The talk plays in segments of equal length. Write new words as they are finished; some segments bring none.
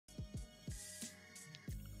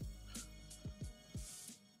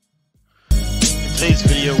today's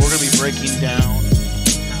video, we're going to be breaking down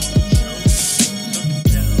how Joe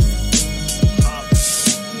took down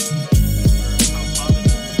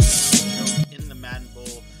Pavan in the Madden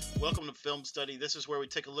Bowl. Welcome to Film Study. This is where we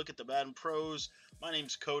take a look at the Madden pros. My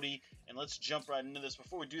name's Cody, and let's jump right into this.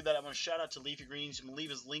 Before we do that, I'm going to shout out to Leafy Greens. You can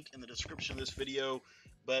leave his link in the description of this video,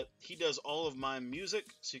 but he does all of my music,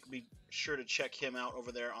 so you can be sure to check him out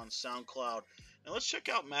over there on SoundCloud. Now let's check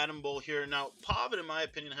out Madden Bowl here. Now, Pavan, in my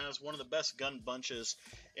opinion, has one of the best gun bunches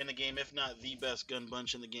in the game, if not the best gun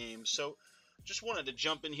bunch in the game. So, just wanted to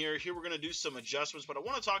jump in here. Here we're going to do some adjustments, but I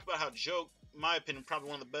want to talk about how Joe, in my opinion, probably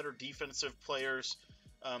one of the better defensive players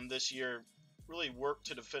this year, really worked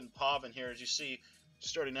to defend Pavan here. As you see,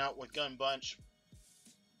 starting out with gun bunch,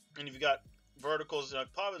 and you've got verticals. Now,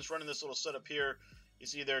 Pavan's running this little setup here. You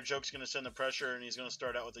see there, Joke's going to send the pressure, and he's going to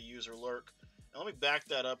start out with a user lurk. Now let me back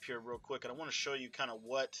that up here real quick, and I want to show you kind of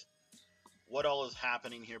what all is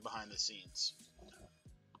happening here behind the scenes.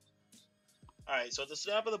 Alright, so at the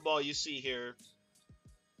snap of the ball, you see here,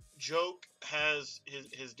 Joke has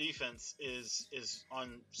his defense is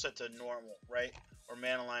on set to normal, right? Or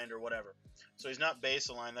man aligned or whatever. So he's not base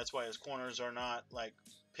aligned. That's why his corners are not like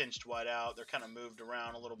pinched wide out. They're kind of moved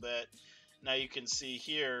around a little bit. Now you can see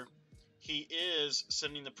here, he is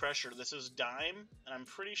sending the pressure. This is dime, and I'm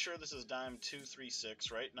pretty sure this is dime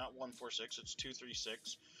 236, right? Not 146, it's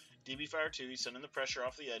 236. DB fire 2, he's sending the pressure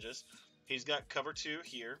off the edges. He's got cover 2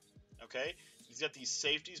 here, okay? He's got these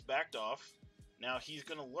safeties backed off. Now he's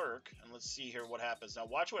going to lurk, and let's see here what happens. Now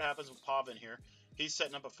watch what happens with Pavan here. He's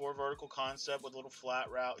setting up a 4 vertical concept with a little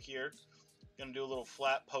flat route here. Going to do a little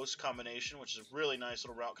flat post combination, which is a really nice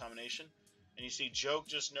little route combination. And you see Joke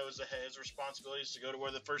just knows that his responsibility is to go to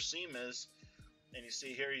where the first seam is. And you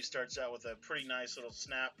see here he starts out with a pretty nice little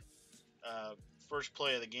snap first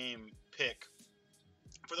play of the game pick.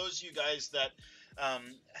 For those of you guys that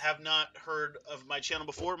have not heard of my channel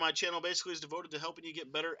before, my channel basically is devoted to helping you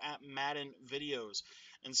get better at Madden videos.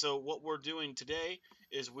 And so what we're doing today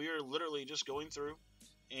is we are literally just going through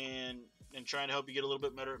and trying to help you get a little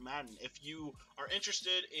bit better at Madden. If you are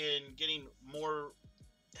interested in getting more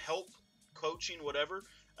help, coaching, whatever,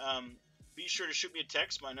 be sure to shoot me a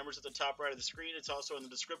text. My number's at the top right of the screen. It's also in the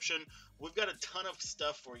description. We've got a ton of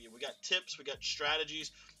stuff for you. We got tips, we got strategies.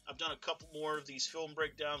 I've done a couple more of these film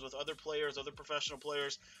breakdowns with other players, other professional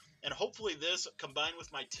players, and hopefully this, combined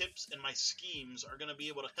with my tips and my schemes, are going to be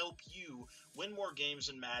able to help you win more games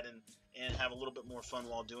in Madden and have a little bit more fun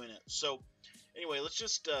while doing it. So anyway, let's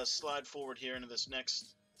just slide forward here into this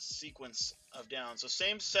next sequence of downs. So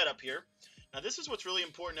same setup here. Now, this is what's really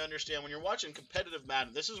important to understand when you're watching competitive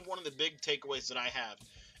Madden. This is one of the big takeaways that I have.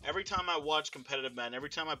 Every time I watch competitive Madden, every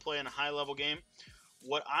time I play in a high-level game,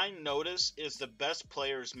 what I notice is the best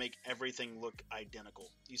players make everything look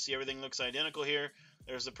identical. You see everything looks identical here.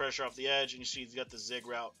 There's the pressure off the edge, and you see he's got the zig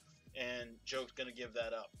route, and Joke's going to give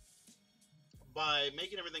that up. By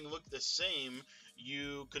making everything look the same,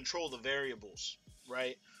 you control the variables,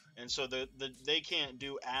 right? And so they can't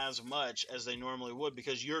do as much as they normally would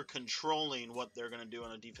because you're controlling what they're going to do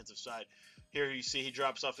on the defensive side. Here you see he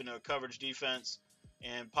drops off into a coverage defense,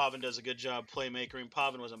 and Pavan does a good job playmaking.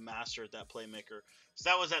 Pavan was a master at that playmaker. So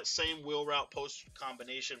that was that same wheel route post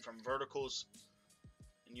combination from verticals.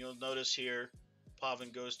 And you'll notice here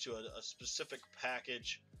Pavan goes to a specific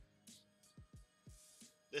package.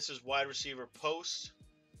 This is wide receiver post.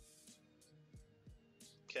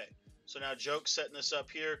 Okay. So now Joke's setting this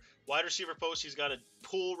up here. Wide receiver post, he's got a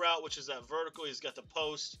pull route, which is that vertical. He's got the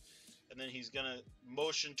post, and then he's going to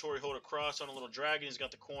motion Tory hold across on a little drag, and he's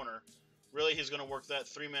got the corner. Really, he's going to work that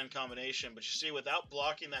three-man combination. But you see, without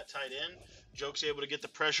blocking that tight end, Joke's able to get the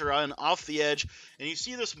pressure on off the edge. And you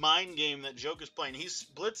see this mind game that Joke is playing. He's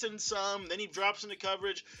blitzing some, then he drops into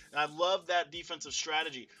coverage. And I love that defensive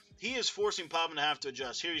strategy. He is forcing Pavan to have to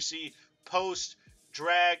adjust. Here you see post,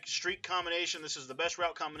 drag, streak combination. This is the best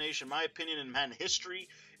route combination, in my opinion, in Madden history.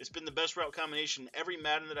 It's been the best route combination in every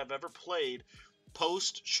Madden that I've ever played.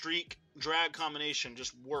 Post, streak, drag combination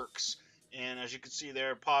just works. And as you can see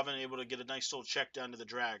there, Pavan able to get a nice little check down to the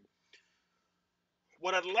drag.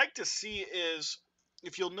 What I'd like to see is,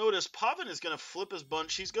 if you'll notice, Pavan is going to flip his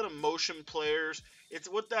bunch. He's going to motion players. It's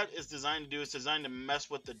what that is designed to do. It's designed to mess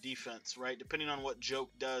with the defense, right? Depending on what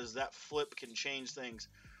Joke does, that flip can change things.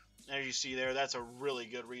 As you see there, that's a really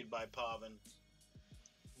good read by Pavan.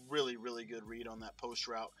 Really, really good read on that post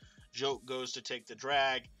route. Joke goes to take the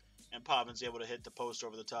drag, and Pavan's able to hit the post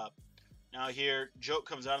over the top. Now here, Joke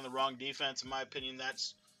comes out in the wrong defense. In my opinion,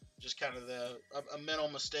 that's just kind of a mental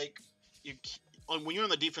mistake. When you're on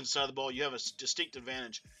the defensive side of the ball, you have a distinct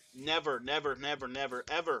advantage. Never, never, never, never,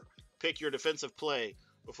 ever pick your defensive play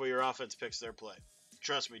before your offense picks their play.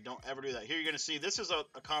 Trust me, don't ever do that. Here you're going to see this is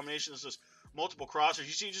a combination. This is multiple crossers.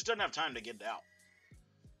 You see, he just doesn't have time to get out.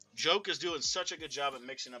 Joke is doing such a good job at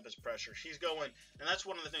mixing up his pressure. He's going, and that's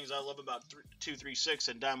one of the things I love about 2-3-6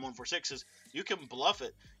 and Dime 1-4-6 is you can bluff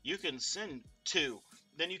it. You can send 2,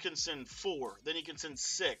 then you can send 4, then you can send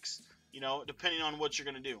 6. You know, depending on what you're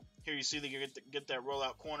going to do. Here you see that you get that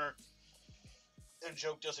rollout corner, and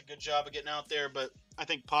Joke does a good job of getting out there, but I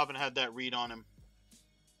think Pavan had that read on him.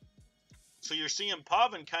 So you're seeing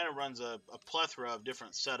Pavan kind of runs a plethora of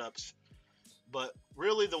different setups. But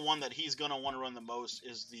really the one that he's going to want to run the most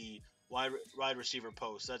is the wide receiver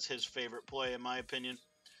post. That's his favorite play in my opinion.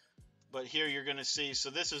 But here you're going to see, so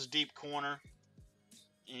this is deep corner.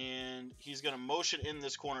 And he's going to motion in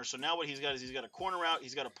this corner. So now what he's got is he's got a corner route,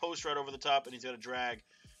 he's got a post right over the top, and he's got a drag.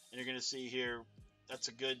 And you're going to see here, that's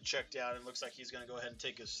a good check down. It looks like he's going to go ahead and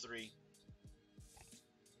take his 3.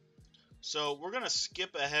 So we're going to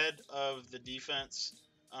skip ahead of the defense.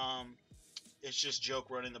 It's just Joke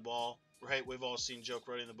running the ball. Right, we've all seen Joke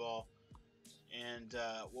running the ball, and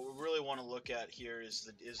what we really want to look at here is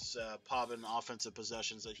Pavan offensive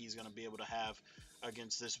possessions that he's going to be able to have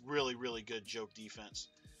against this really, really good Joke defense.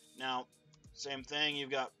 Now, same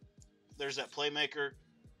thing. There's that playmaker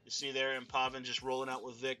you see there, and Pavan just rolling out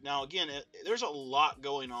with Vic. Now, again, there's a lot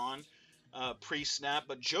going on pre-snap,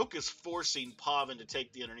 but Joke is forcing Pavan to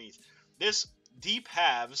take the underneath. This deep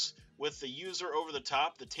halves with the user over the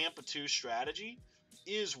top, the Tampa 2 strategy,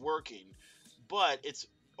 is working, but it's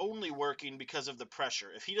only working because of the pressure.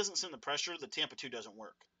 If he doesn't send the pressure, the Tampa 2 doesn't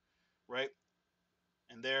work, right?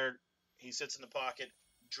 And there he sits in the pocket,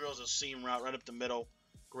 drills a seam route right up the middle.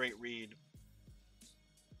 Great read.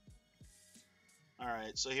 All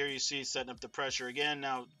right, so here you see setting up the pressure again.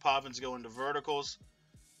 Now Pavan's going to verticals,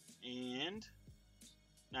 and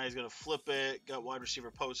now he's going to flip it. Got wide receiver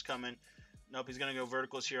post coming. Nope, he's going to go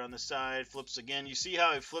verticals here on the side. Flips again. You see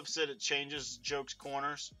how he flips it? It changes Joke's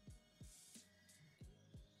corners.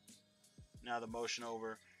 Now the motion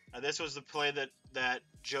over. Now this was the play that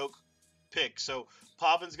Joke picked. So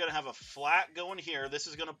Pavan's going to have a flat going here. This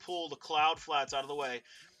is going to pull the cloud flats out of the way.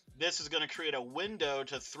 This is going to create a window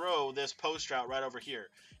to throw this post route right over here.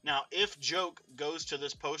 Now, if Joke goes to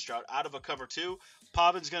this post route out of a cover 2,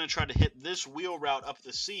 Pavan's going to try to hit this wheel route up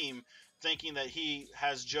the seam, thinking that he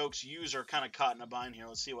has Joke's user kind of caught in a bind here.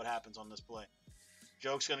 Let's see what happens on this play.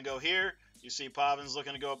 Joke's going to go here. You see Pavan's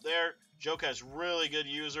looking to go up there. Joke has really good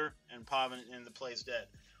user, and Pavan, and the play's dead.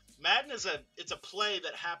 Madden it's a play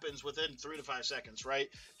that happens within 3 to 5 seconds, right?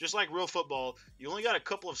 Just like real football, you only got a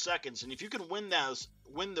couple of seconds, and if you can win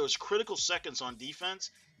those critical seconds on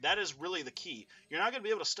defense, that is really the key. You're not going to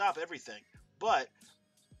be able to stop everything, but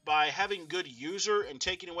by having good user and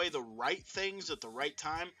taking away the right things at the right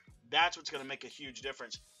time, that's what's going to make a huge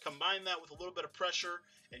difference. Combine that with a little bit of pressure,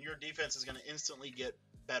 and your defense is going to instantly get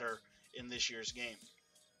better in this year's game.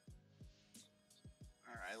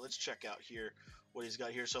 All right, let's check out here what he's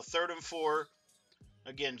got here. So 3rd and 4.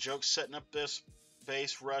 Again, Joke's setting up this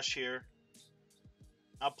base rush here.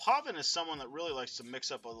 Now Pavan is someone that really likes to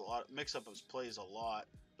mix up his plays a lot,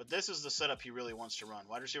 but this is the setup he really wants to run.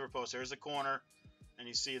 Wide receiver post. There's the corner, and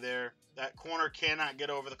you see there that corner cannot get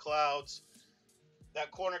over the clouds.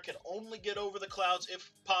 That corner can only get over the clouds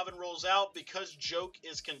if Pavan rolls out, because Joke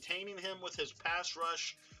is containing him with his pass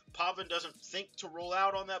rush. Pavan doesn't think to roll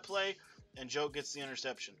out on that play, and Joke gets the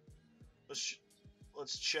interception.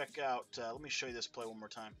 Let's check out. Let me show you this play one more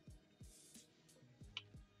time.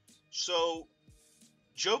 So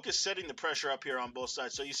Joke is setting the pressure up here on both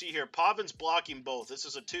sides. So you see here, Pavan's blocking both. This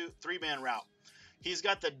is a 3-man route. He's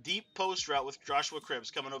got the deep post route with Joshua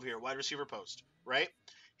Cribbs coming over here, wide receiver post, right?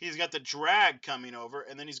 He's got the drag coming over,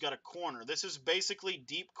 and then he's got a corner. This is basically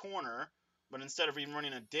deep corner, but instead of even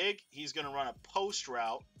running a dig, he's going to run a post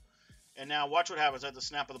route. And now watch what happens at the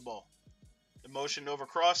snap of the ball. The motion over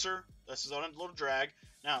crosser. This is on a little drag.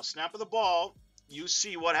 Now, snap of the ball, you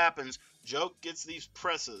see what happens. Joke gets these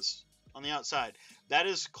presses on the outside. That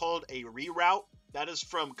is called a reroute. That is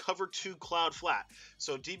from cover 2 cloud flat.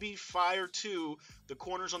 So DB Fire 2, the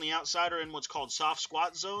corners on the outside are in what's called soft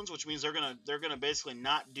squat zones, which means they're gonna basically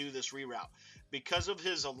not do this reroute. Because of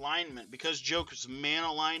his alignment, because Joke is man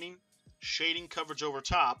aligning, shading coverage over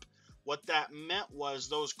top, what that meant was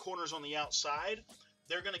those corners on the outside,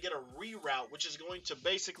 they're going to get a reroute, which is going to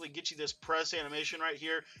basically get you this press animation right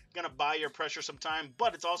here. Going to buy your pressure some time,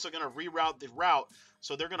 but it's also going to reroute the route.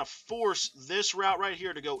 So they're going to force this route right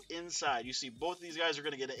here to go inside. You see both of these guys are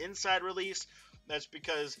going to get an inside release. That's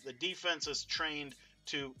because the defense is trained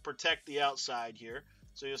to protect the outside here.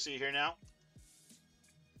 So you'll see here now.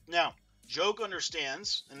 Now, Joke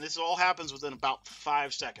understands, and this all happens within about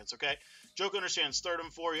 5 seconds, okay? Joke understands 3rd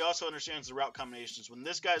and 4. He also understands the route combinations. When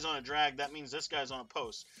this guy's on a drag, that means this guy's on a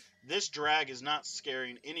post. This drag is not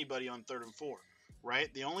scaring anybody on 3rd and 4,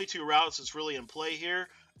 right? The only 2 routes that's really in play here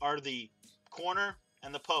are the corner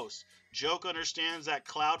and the post. Joke understands that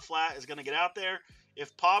cloud flat is going to get out there.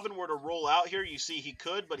 If Pavan were to roll out here, you see he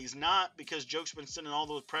could, but he's not because Joke's been sending all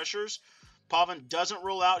those pressures. Pavan doesn't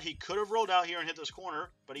roll out. He could have rolled out here and hit this corner,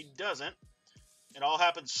 but he doesn't. It all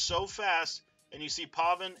happens so fast, and you see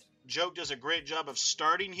Pavan, Joke does a great job of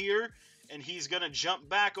starting here, and he's going to jump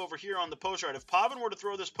back over here on the post route. If Pavan were to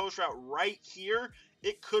throw this post route right here,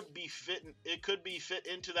 it could be fit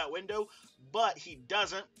into that window, but he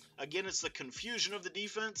doesn't. Again, it's the confusion of the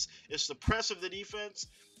defense. It's the press of the defense.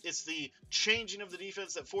 It's the changing of the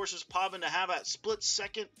defense that forces Pavan to have that split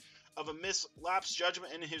second of a mislapse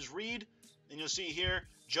judgment in his read. And you'll see here,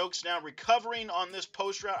 Joke's now recovering on this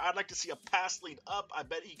post route. I'd like to see a pass lead up. I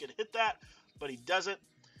bet he could hit that, but he doesn't.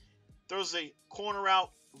 Throws the corner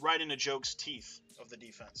out right into Joke's teeth of the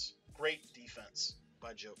defense. Great defense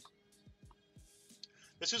by Joke.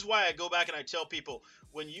 This is why I go back and I tell people,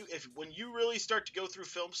 when you really start to go through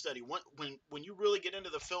film study, when you really get into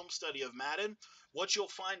the film study of Madden, what you'll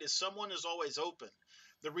find is someone is always open.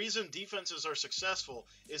 The reason defenses are successful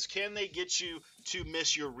is, can they get you to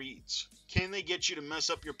miss your reads? Can they get you to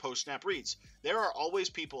mess up your post-snap reads? There are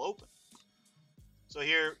always people open. So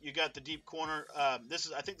here you got the deep corner. I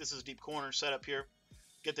think this is deep corner setup here.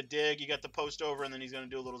 Get the dig. You got the post over, and then he's going to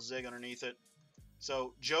do a little zig underneath it.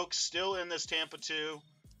 So Joke's still in this Tampa 2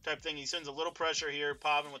 type thing. He sends a little pressure here.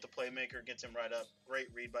 Pavan with the playmaker gets him right up. Great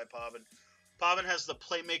read by Pavan. Pavan has the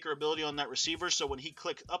playmaker ability on that receiver, so when he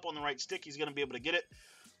clicks up on the right stick, he's going to be able to get it.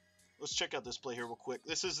 Let's check out this play here real quick.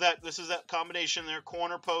 This is that combination there,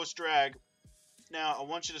 corner, post, drag. Now I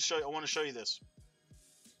want to show you this.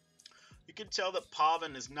 You can tell that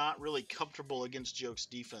Pavan is not really comfortable against Joke's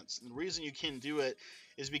defense. And the reason you can do it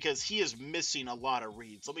is because he is missing a lot of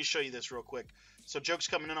reads. Let me show you this real quick. So Joke's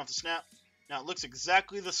coming in off the snap. Now it looks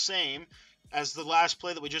exactly the same as the last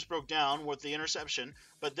play that we just broke down with the interception,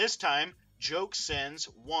 but this time Joke sends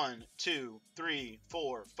 1, 2, 3,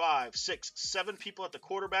 4, 5, 6, 7 people at the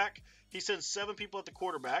quarterback. He sends 7 people at the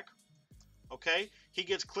quarterback. Okay, he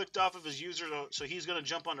gets clicked off of his user, so he's going to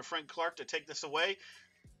jump onto Frank Clark to take this away.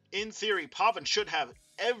 In theory, Pavan should have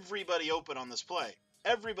everybody open on this play.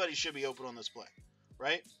 Everybody should be open on this play,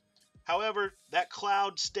 right? However, that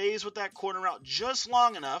cloud stays with that corner route just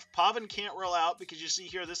long enough. Pavan can't roll out because you see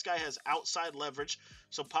here this guy has outside leverage,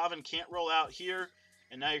 so Pavan can't roll out here.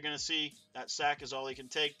 And now you're going to see that sack is all he can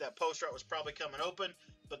take. That post route was probably coming open,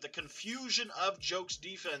 but the confusion of Joke's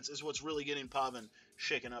defense is what's really getting Pavan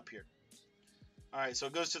shaken up here. All right, so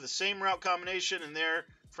it goes to the same route combination, and there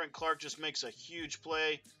Frank Clark just makes a huge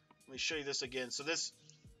play. Let me show you this again. So this,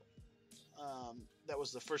 that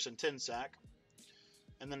was the 1st and 10 sack.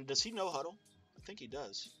 And then does he know huddle? I think he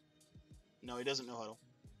does. No, he doesn't know huddle.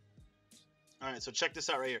 All right, so check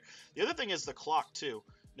this out right here. The other thing is the clock too.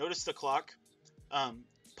 Notice the clock.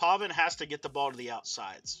 Pavan has to get the ball to the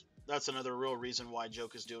outsides. That's another real reason why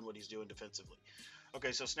Joke is doing what he's doing defensively.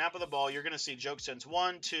 Okay, so snap of the ball. You're going to see Joke sends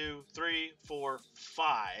 1, 2, 3, 4,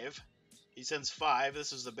 5. He sends 5.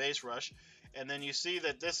 This is the base rush. And then you see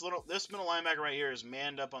that this middle linebacker right here is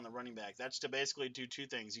manned up on the running back. That's to basically do 2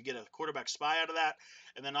 things. You get a quarterback spy out of that,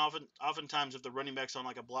 and then oftentimes if the running back's on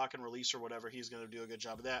like a block and release or whatever, he's going to do a good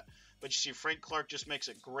job of that. But you see Frank Clark just makes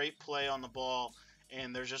a great play on the ball,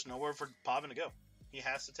 and there's just nowhere for Pavan to go. He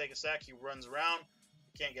has to take a sack. He runs around.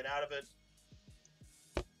 Can't get out of it.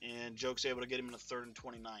 And Joke's able to get him in a 3rd and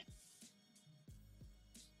 29.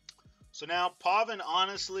 So now Pavan,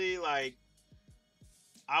 honestly, like,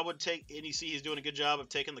 I would take, and you see he's doing a good job of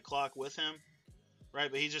taking the clock with him, right?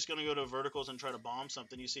 But he's just going to go to verticals and try to bomb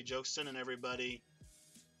something. You see Joke sending everybody.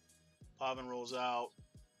 Pavan rolls out.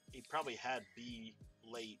 He probably had B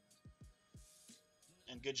late.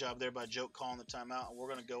 And good job there by Joke calling the timeout. And we're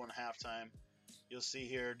going to go in halftime. You'll see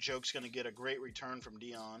here Joke's going to get a great return from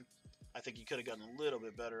Dion. I think he could have gotten a little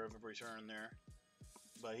bit better of a return there.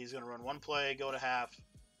 But he's going to run one play, go to half.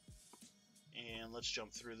 And let's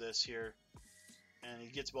jump through this here. And he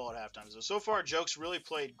gets the ball at halftime. So far, Joke's really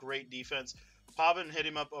played great defense. Pavan had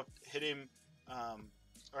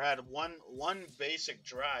one basic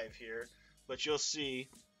drive here, but you'll see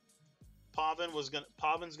Pavan's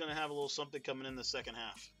gonna have a little something coming in the second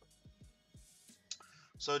half.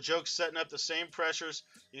 So Joke's setting up the same pressures.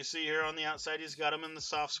 You see here on the outside, he's got him in the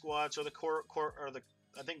soft squats or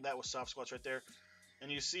I think that was soft squats right there.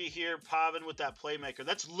 And you see here Pavan with that playmaker.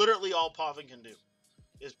 That's literally all Pavan can do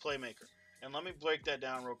is playmaker. And let me break that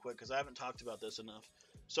down real quick because I haven't talked about this enough.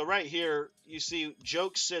 So right here, you see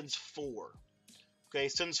Joke sends 4. Okay,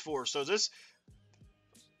 sends 4. So this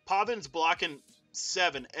Pavan's blocking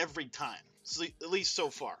 7 every time, so, at least so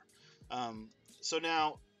far. So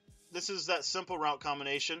now, this is that simple route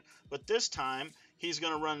combination, but this time he's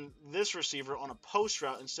going to run this receiver on a post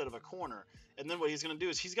route instead of a corner. And then what he's going to do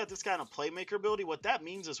is he's got this kind of playmaker ability. What that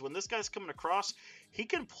means is when this guy's coming across, he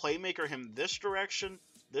can playmaker him this direction,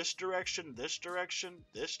 this direction, this direction,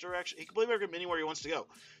 this direction. He can playmaker him anywhere he wants to go.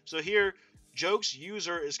 So here, Joke's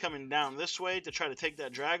user is coming down this way to try to take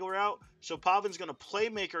that drag route. So Pavan's going to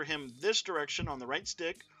playmaker him this direction on the right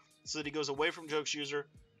stick so that he goes away from Joke's user.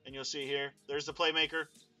 And you'll see here, there's the playmaker,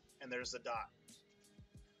 and there's the dot.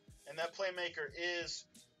 And that playmaker is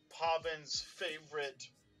Pavan's favorite,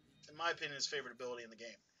 in my opinion, his favorite ability in the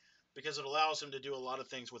game, because it allows him to do a lot of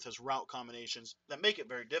things with his route combinations that make it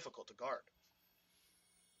very difficult to guard.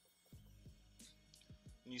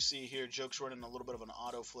 And you see here, Joke's running a little bit of an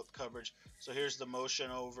auto flip coverage. So here's the motion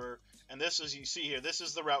over, and this is, you see here, this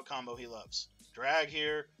is the route combo he loves. Drag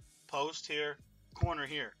here, post here, corner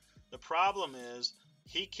here. The problem is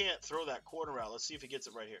he can't throw that corner route. Let's see if he gets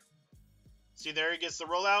it right here. See, there he gets the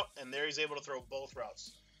rollout, and there he's able to throw both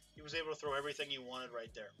routes. He was able to throw everything he wanted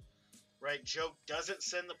right there. Right, Joke doesn't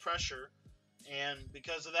send the pressure, and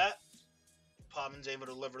because of that, Pavan's able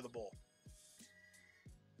to deliver the ball.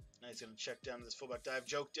 Now he's going to check down to this fullback dive.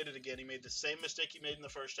 Joke did it again. He made the same mistake he made in the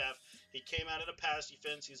first half. He came out in a pass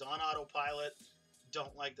defense. He's on autopilot.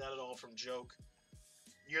 Don't like that at all from Joke.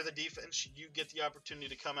 You're the defense. You get the opportunity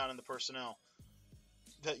to come out in the personnel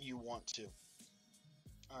that you want to.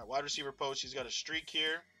 All right, wide receiver post. He's got a streak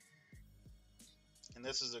here. And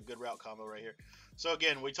this is a good route combo right here. So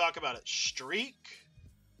again, we talk about it. Streak,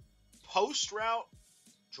 post route,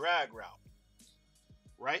 drag route.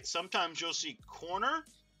 Right? Sometimes you'll see corner,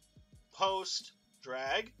 post,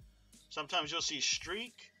 drag. Sometimes you'll see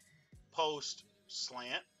streak, post,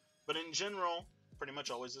 slant. But in general, pretty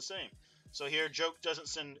much always the same. So here, Joke doesn't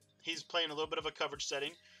send, he's playing a little bit of a coverage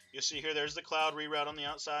setting. You'll see here, there's the cloud reroute on the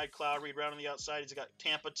outside, cloud reroute on the outside. He's got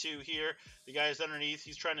Tampa 2 here. The guy's underneath.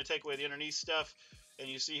 He's trying to take away the underneath stuff. And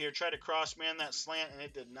you see here, try to cross man that slant, and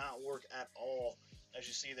it did not work at all. As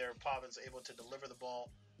you see there, Pavan's able to deliver the ball.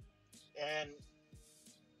 And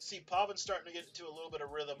see, Pavan's starting to get into a little bit of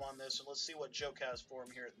rhythm on this. So let's see what Joke has for him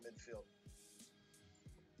here at the midfield.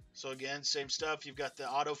 So again, same stuff. You've got the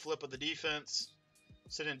auto flip of the defense.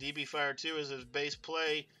 Sitting DB Fire 2 is his base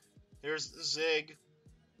play. Here's the zig.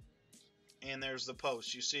 And there's the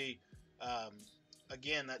post. You see,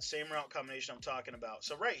 again, that same route combination I'm talking about.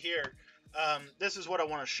 So right here, this is what I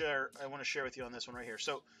want to share. I want to share with you on this one right here.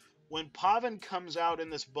 So when Pavan comes out in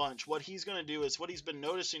this bunch, what he's going to do is, what he's been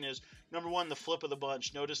noticing is, number one, the flip of the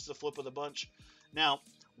bunch. Notice the flip of the bunch. Now,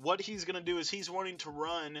 what he's going to do is he's wanting to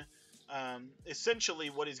run, essentially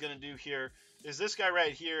what he's going to do here is this guy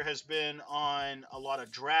right here has been on a lot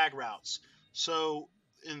of drag routes. So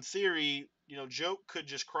in theory, you know, Joke could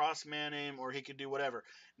just cross man him, or he could do whatever.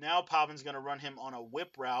 Now Pavan's going to run him on a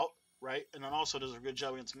whip route, right? And then also does a good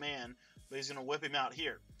job against man, but he's going to whip him out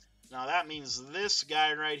here. Now that means this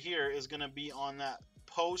guy right here is going to be on that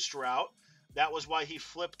post route. That was why he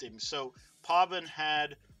flipped him. So Pavan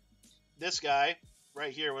had this guy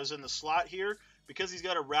right here was in the slot here. Because he's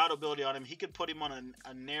got a route ability on him, he could put him on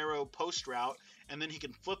a narrow post route, and then he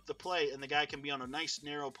can flip the play, and the guy can be on a nice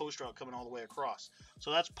narrow post route coming all the way across.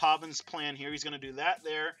 So that's Pavan's plan here. He's going to do that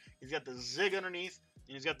there. He's got the zig underneath,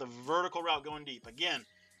 and he's got the vertical route going deep. Again,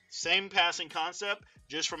 same passing concept,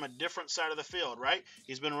 just from a different side of the field, right?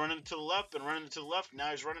 He's been running to the left, been running to the left. Now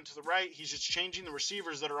he's running to the right. He's just changing the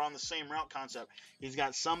receivers that are on the same route concept. He's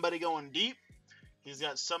got somebody going deep. He's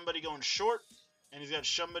got somebody going short. And he's got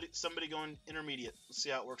somebody going intermediate. Let's see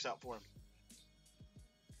how it works out for him.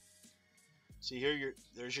 See here,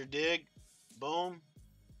 there's your dig. Boom.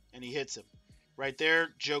 And he hits him. Right there,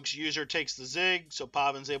 Joke's user takes the zig, so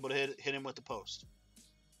Pavan's able to hit him with the post.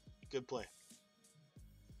 Good play.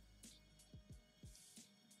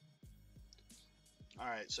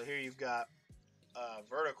 Alright, so here you've got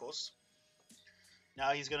verticals. Now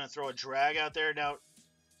he's going to throw a drag out there. Now,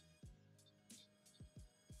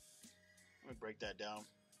 let me break that down.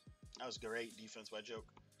 That was great defense by Joke.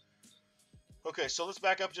 Okay, so let's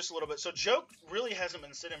back up just a little bit. So Joke really hasn't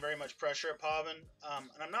been sitting very much pressure at Pavan, and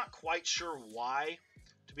I'm not quite sure why,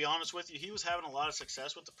 to be honest with you. He was having a lot of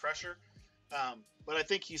success with the pressure, but I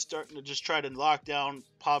think he's starting to just try to lock down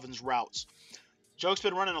Pavan's routes. Joke's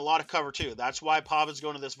been running a lot of cover too. That's why Pavan's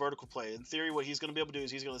going to this vertical play. In theory, what he's going to be able to do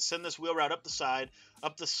is he's going to send this wheel route up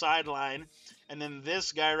the sideline, and then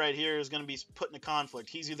this guy right here is going to be put in a conflict.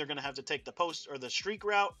 He's either going to have to take the post or the streak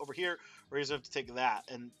route over here, or he's going to have to take that.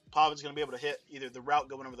 And Pavan's going to be able to hit either the route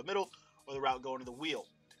going over the middle or the route going to the wheel.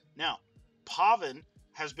 Now, Pavan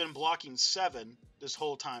has been blocking 7 this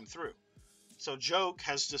whole time through. So Joke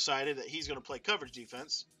has decided that he's going to play coverage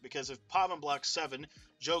defense, because if Pavan blocks 7,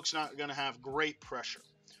 Joke's not going to have great pressure.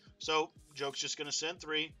 So Joke's just going to send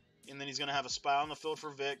 3, and then he's going to have a spy on the field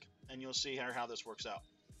for Vic, and you'll see how this works out.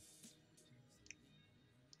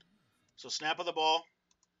 So snap of the ball,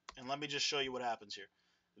 and let me just show you what happens here.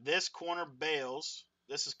 This corner bails.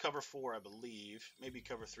 This is cover 4, I believe. Maybe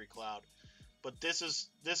cover 3 cloud. But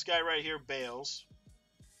this guy right here bails.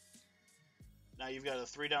 Now you've got a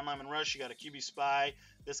 3-down lineman rush. You got a QB spy.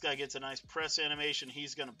 This guy gets a nice press animation.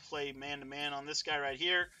 He's going to play man-to-man on this guy right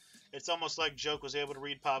here. It's almost like Joke was able to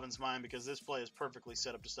read Pavan's mind, because this play is perfectly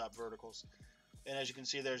set up to stop verticals. And as you can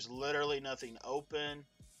see, there's literally nothing open.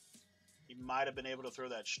 He might have been able to throw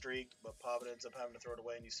that streak, but Pavan ends up having to throw it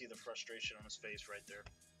away, and you see the frustration on his face right there.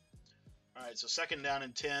 All right, so 2nd down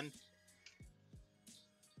and 10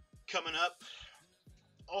 coming up.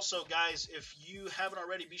 Also, guys, if you haven't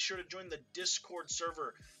already, be sure to join the Discord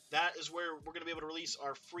server. That is where we're going to be able to release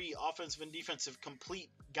our free offensive and defensive complete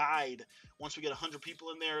guide. Once we get 100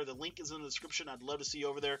 people in there, the link is in the description. I'd love to see you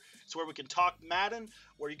over there. It's where we can talk Madden,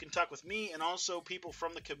 where you can talk with me, and also people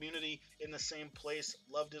from the community in the same place.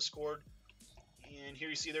 Love Discord. And here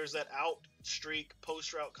you see there's that out streak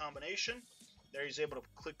post route combination. There he's able to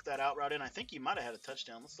click that out route in. I think he might have had a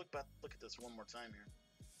touchdown. Let's look at this one more time here.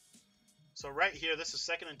 So right here, this is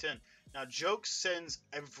 2nd and 10. Now, Joke sends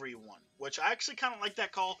everyone, which I actually kind of like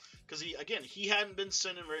that call, because he hadn't been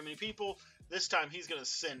sending very many people. This time, he's going to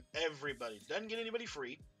send everybody. Doesn't get anybody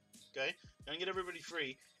free, okay? Doesn't get everybody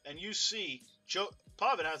free. And you see,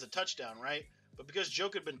 Pavan has a touchdown, right? But because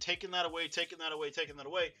Joke had been taking that away,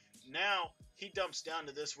 now he dumps down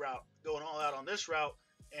to this route, going all out on this route,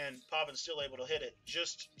 and Pavan's still able to hit it.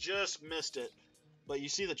 Just missed it. But you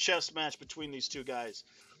see the chess match between these two guys.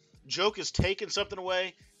 Joke is taking something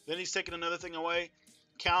away, then he's taking another thing away,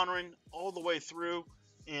 countering all the way through,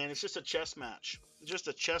 and it's just a chess match. Just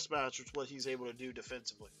a chess match with what he's able to do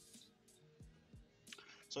defensively.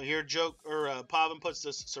 So here Pavan puts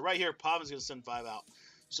this. So right here, Pavan's going to send 5 out.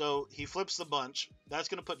 So he flips the bunch. That's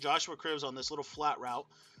going to put Joshua Cribbs on this little flat route,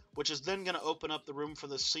 which is then going to open up the room for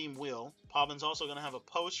the seam wheel. Pavan's also going to have a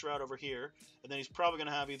post route over here, and then he's probably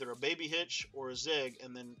going to have either a baby hitch or a zig,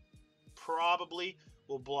 and then probably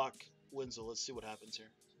will block Winslow. Let's see what happens here.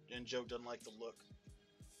 And Joke doesn't like the look.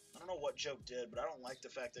 I don't know what Joke did, but I don't like the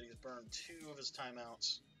fact that he's burned 2 of his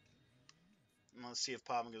timeouts. And let's see if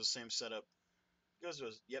Pavan goes the same setup. Goes to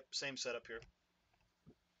his, yep, same setup here.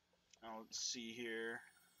 Now let's see here.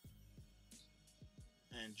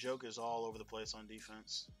 And Joke is all over the place on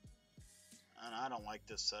defense. And I don't like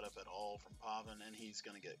this setup at all from Pavan, and he's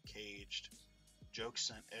going to get caged. Joke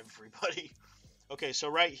sent everybody. Okay, so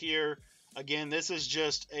right here, again, this is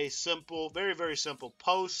just a simple, very, very simple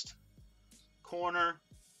post, corner,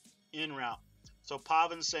 in route. So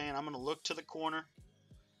Pavan's saying, I'm going to look to the corner.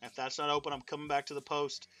 If that's not open, I'm coming back to the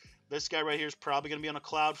post. This guy right here is probably going to be on a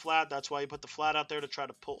cloud flat. That's why he put the flat out there to try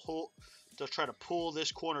to pull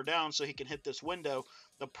this corner down so he can hit this window.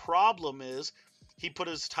 The problem is he put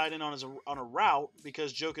his tight end on a route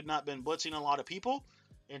because Joke had not been blitzing a lot of people,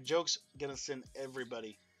 and Joke's going to send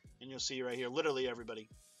everybody. And you'll see right here, literally everybody.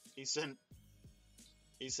 He sent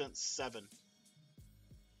 7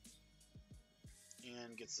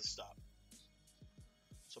 and gets the stop.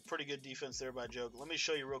 So pretty good defense there by Joke. Let me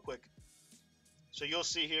show you real quick. So you'll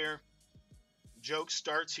see here, Joke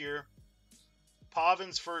starts here.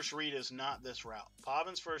 Pavan's first read is not this route.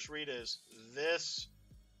 Pavan's first read is this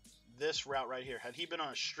route right here. Had he been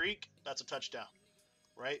on a streak, that's a touchdown,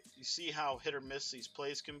 right? You see how hit or miss these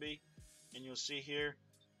plays can be, and you'll see here,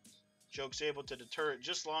 Joke's able to deter it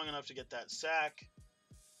just long enough to get that sack,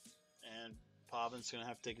 and Pavan's going to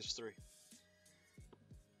have to take his 3.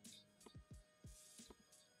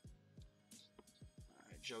 All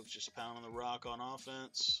right, Joke's just pounding the rock on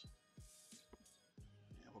offense.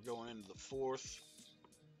 And we're going into the 4th.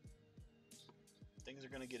 Things are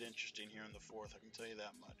going to get interesting here in the 4th, I can tell you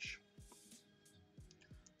that much.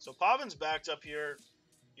 So Pavan's backed up here.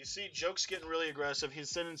 You see Joke's getting really aggressive. He's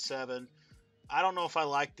sending 7. I don't know if I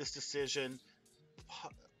like this decision,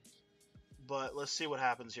 but let's see what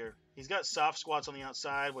happens here. He's got soft squats on the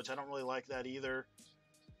outside, which I don't really like that either.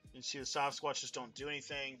 You see the soft squats just don't do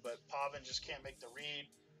anything, but Pavan just can't make the read.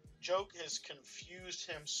 Joke has confused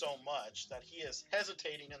him so much that he is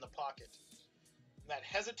hesitating in the pocket. That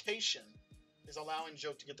hesitation is allowing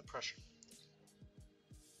Joke to get the pressure.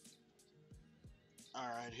 All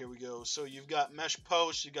right, here we go. So you've got mesh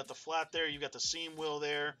post, you've got the flat there, you've got the seam wheel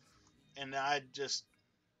there, and I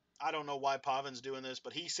don't know why Pavan's doing this,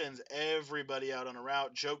 but he sends everybody out on a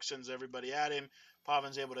route. Joke sends everybody at him.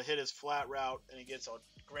 Pavan's able to hit his flat route, and he gets a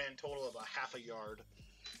grand total of a half a yard.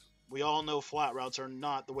 We all know flat routes are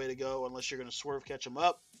not the way to go unless you're going to swerve catch them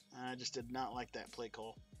up. I just did not like that play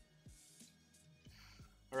call.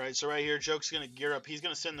 All right, so right here, Joke's going to gear up. He's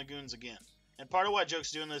going to send the goons again. And part of why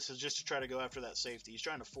Joke's doing this is just to try to go after that safety. He's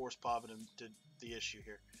trying to force Pavan into the issue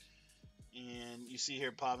here. And you see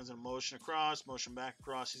here, Pavan's in motion across, motion back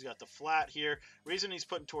across. He's got the flat here. Reason he's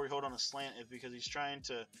putting Torrey Holt on a slant is because he's trying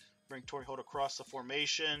to bring Torrey Holt across the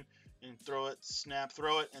formation and throw it, snap,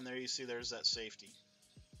 throw it, and there you see there's that safety.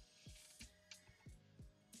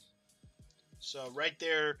 So right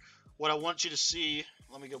there, what I want you to see,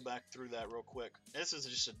 let me go back through that real quick. This is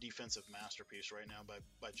just a defensive masterpiece right now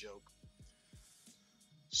by Joke.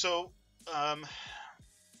 So, I'm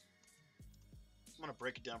going to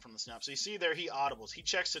break it down from the snap. So you see there, he audibles. He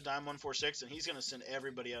checks to dime 146, and he's going to send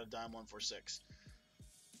everybody out of dime 146.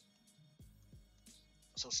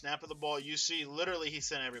 So snap of the ball, you see literally he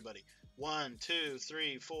sent everybody. 1, 2,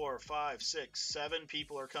 3, 4, 5, 6, 7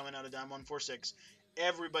 people are coming out of dime 146.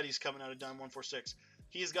 Everybody's coming out of dime 146.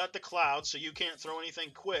 He's got the cloud, so you can't throw anything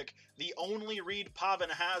quick. The only read Pavan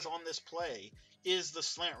has on this play is the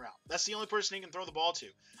slant route. That's the only person he can throw the ball to.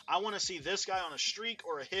 I want to see this guy on a streak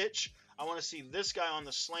or a hitch. I want to see this guy on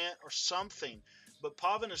the slant or something. But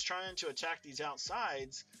Pavan is trying to attack these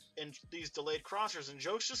outsides and these delayed crossers, and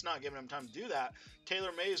Joke's just not giving him time to do that.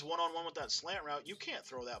 Taylor Mays one-on-one with that slant route. You can't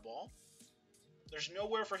throw that ball. There's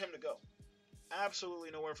nowhere for him to go.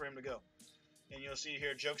 Absolutely nowhere for him to go. And you'll see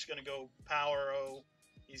here, Joke's going to go power O.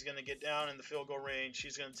 He's going to get down in the field goal range.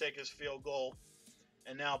 He's going to take his field goal.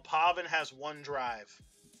 And now Pavan has one drive.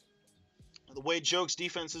 The way Joke's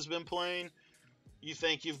defense has been playing, you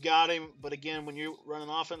think you've got him. But again, when you run an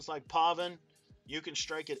offense like Pavan, you can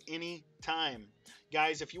strike at any time.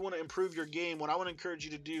 Guys, if you want to improve your game, what I want to encourage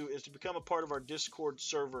you to do is to become a part of our Discord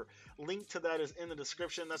server. Link to that is in the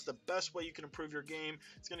description. That's the best way you can improve your game.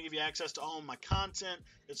 It's going to give you access to all of my content.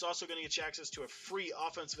 It's also going to get you access to a free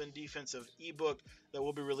offensive and defensive ebook that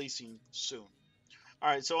we'll be releasing soon. All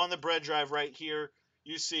right, so on the bread drive right here,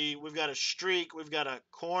 you see we've got a streak, we've got a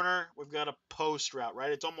corner, we've got a post route,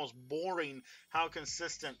 right? It's almost boring how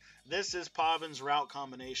consistent. This is Pavan's route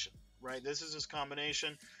combination, right? This is his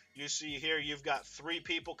combination. You see here you've got 3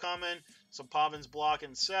 people coming, so Pavan's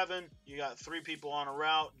blocking 7. You got 3 people on a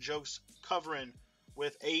route. Joke's covering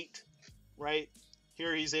with 8, right?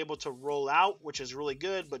 Here he's able to roll out, which is really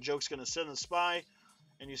good, but Joke's going to send the spy,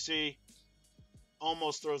 and you see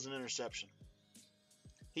almost throws an interception.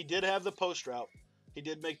 He did have the post route. He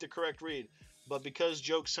did make the correct read, but because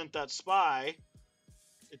Joke sent that spy,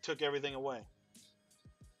 it took everything away.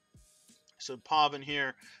 So Pavan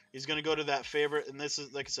here, he's going to go to that favorite, and this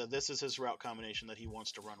is, like I said, this is his route combination that he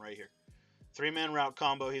wants to run right here. 3-man route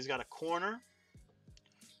combo. He's got a corner,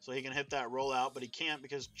 so he can hit that rollout, but he can't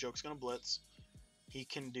because Joke's going to blitz. He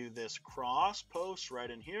can do this cross post right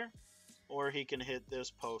in here, or he can hit this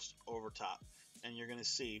post over top. And you're going to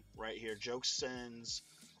see right here, Joke sends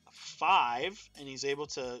 5, and he's able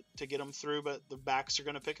to get him through, but the backs are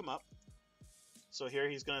going to pick him up. So here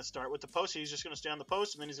he's going to start with the post. He's just going to stay on the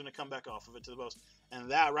post, and then he's going to come back off of it to the post.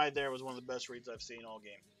 And that right there was one of the best reads I've seen all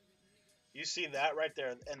game. You see that right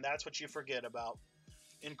there, and that's what you forget about.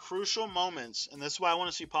 In crucial moments, and this is why I want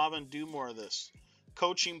to see Pavan do more of this.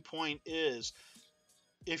 Coaching point is,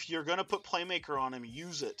 if you're going to put playmaker on him,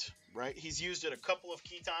 use it, right? He's used it a couple of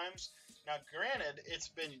key times. Now, granted, it's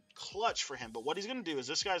been clutch for him, but what he's going to do is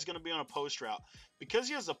this guy's going to be on a post route. Because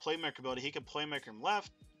he has the playmaker ability, he can playmaker him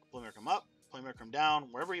left, playmaker him up, playmaker him down,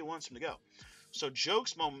 wherever he wants him to go. So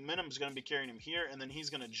Joke's momentum is going to be carrying him here, and then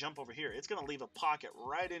he's going to jump over here. It's going to leave a pocket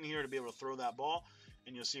right in here to be able to throw that ball,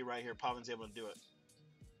 and you'll see right here, Pavan's able to do it.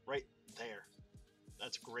 Right there.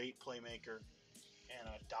 That's great playmaker and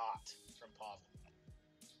a dot from Pavan.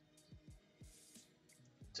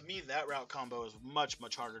 To me, that route combo is much,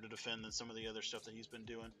 much harder to defend than some of the other stuff that he's been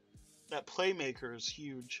doing. That playmaker is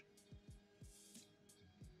huge.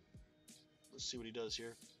 Let's see what he does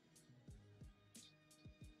here.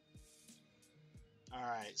 All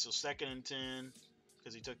right, so 2nd and 10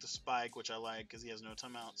 because he took the spike, which I like because he has no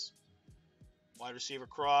timeouts. Wide receiver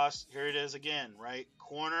cross. Here it is again, right?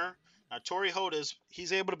 Corner. Now, Torrey Holt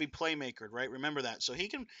he's able to be playmakered, right? Remember that. So he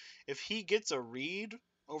can, if he gets a read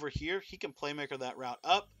over here, he can playmaker that route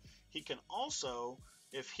up. He can also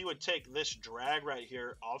if he would take this drag right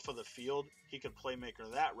here off of the field, he could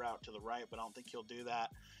playmaker that route to the right, but I don't think he'll do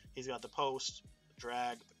that. He's got the post, the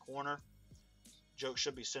drag, the corner. Joke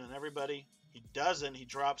should be sending everybody. He doesn't. He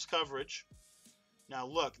drops coverage. Now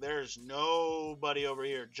look, there's nobody over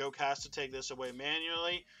here. Joke has to take this away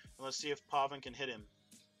manually. And let's see if Pavan can hit him.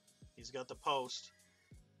 He's got the post,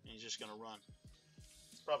 and he's just going to run.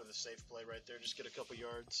 It's probably the safe play right there. Just get a couple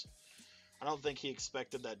yards. I don't think he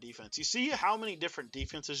expected that defense. You see how many different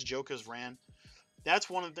defenses Joke has ran? That's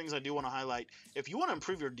one of the things I do want to highlight. If you want to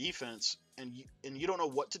improve your defense and you don't know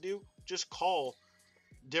what to do, just call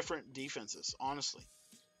different defenses, honestly.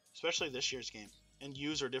 Especially this year's game. And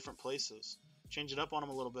use our different places. Change it up on them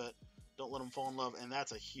a little bit. Don't let them fall in love. And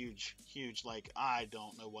that's a huge, like, I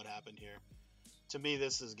don't know what happened here. To me,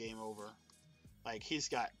 this is game over. Like, he's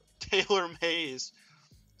got Taylor Mays.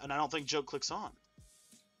 And I don't think Joke clicks on.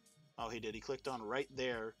 Oh, he did. He clicked on right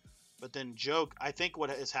there. But then Joke, I think what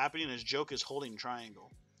is happening is Joke is holding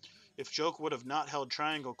triangle. If Joke would have not held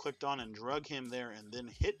triangle, clicked on and drug him there and then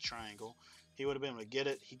hit triangle, he would have been able to get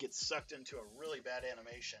it. He gets sucked into a really bad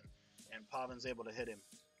animation. And Pavan's able to hit him.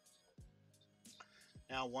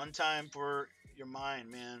 Now, one time for your mind,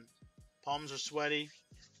 man. Palms are sweaty.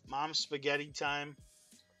 Mom's spaghetti time.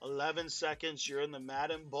 11 seconds. You're in the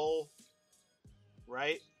Madden Bowl.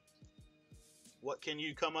 Right? What can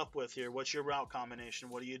you come up with here? What's your route combination?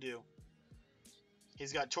 What do you do?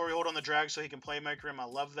 He's got Torrey Holt on the drag so he can playmaker him. I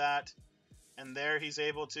love that. And there he's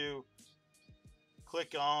able to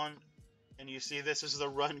click on. And you see this is the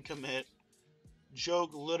run commit. Joke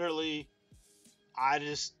literally, I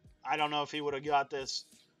don't know if he would have got this.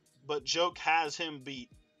 But Joke has him beat.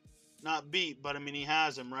 Not beat, but I mean he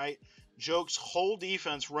has him, right? Joke's whole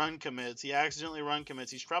defense run commits. He accidentally run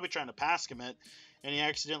commits. He's probably trying to pass commit. And he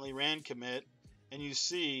accidentally ran commit. And you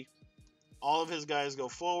see all of his guys go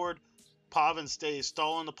forward. Pavan stays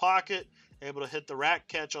stall in the pocket, able to hit the rack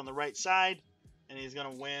catch on the right side, and he's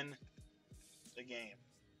going to win the game.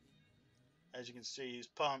 As you can see, he's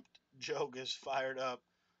pumped. Joke is fired up.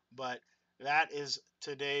 But that is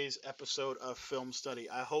today's episode of Film Study.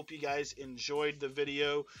 I hope you guys enjoyed the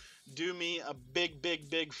video. Do me a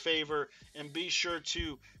big favor and be sure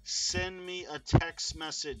to send me a text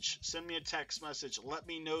message. Send me a text message. Let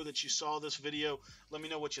me know that you saw this video. Let me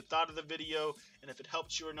know what you thought of the video and if it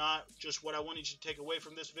helped you or not. Just what I wanted you to take away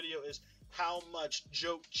from this video is how much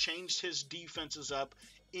Joke changed his defenses up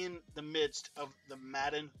in the midst of the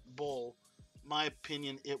Madden Bowl. My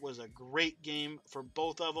opinion, it was a great game for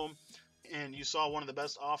both of them. And you saw one of the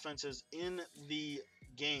best offenses in the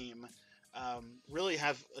game really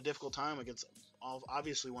have a difficult time against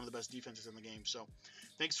obviously one of the best defenses in the game. So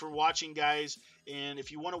thanks for watching, guys. And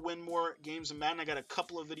if you want to win more games in Madden, I got a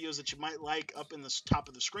couple of videos that you might like up in the top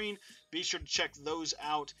of the screen. Be sure to check those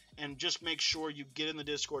out and just make sure you get in the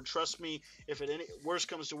Discord. Trust me, if it worst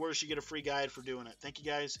comes to worst, you get a free guide for doing it. Thank you,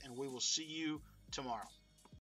 guys, and we will see you tomorrow.